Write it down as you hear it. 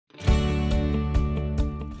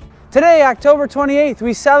Today, October 28th,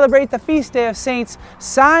 we celebrate the feast day of Saints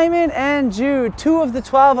Simon and Jude, 2 of the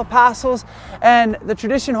 12 apostles, and the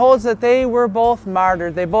tradition holds that they were both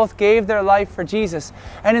martyred. They both gave their life for Jesus.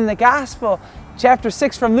 And in the Gospel, chapter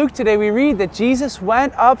 6 from Luke today, we read that Jesus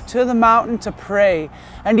went up to the mountain to pray,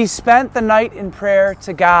 and he spent the night in prayer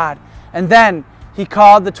to God. And then he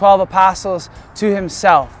called the 12 apostles to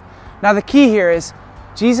himself. Now the key here is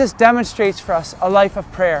Jesus demonstrates for us a life of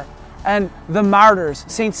prayer. And the martyrs,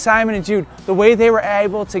 Saints Simon and Jude, the way they were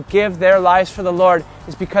able to give their lives for the Lord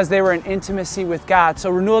is because they were in intimacy with God. So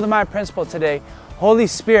Renewal of the Mind principle today: Holy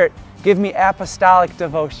Spirit, give me apostolic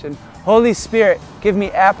devotion. Holy Spirit, give me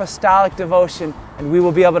apostolic devotion, and we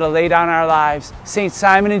will be able to lay down our lives. Saints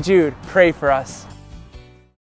Simon and Jude, pray for us.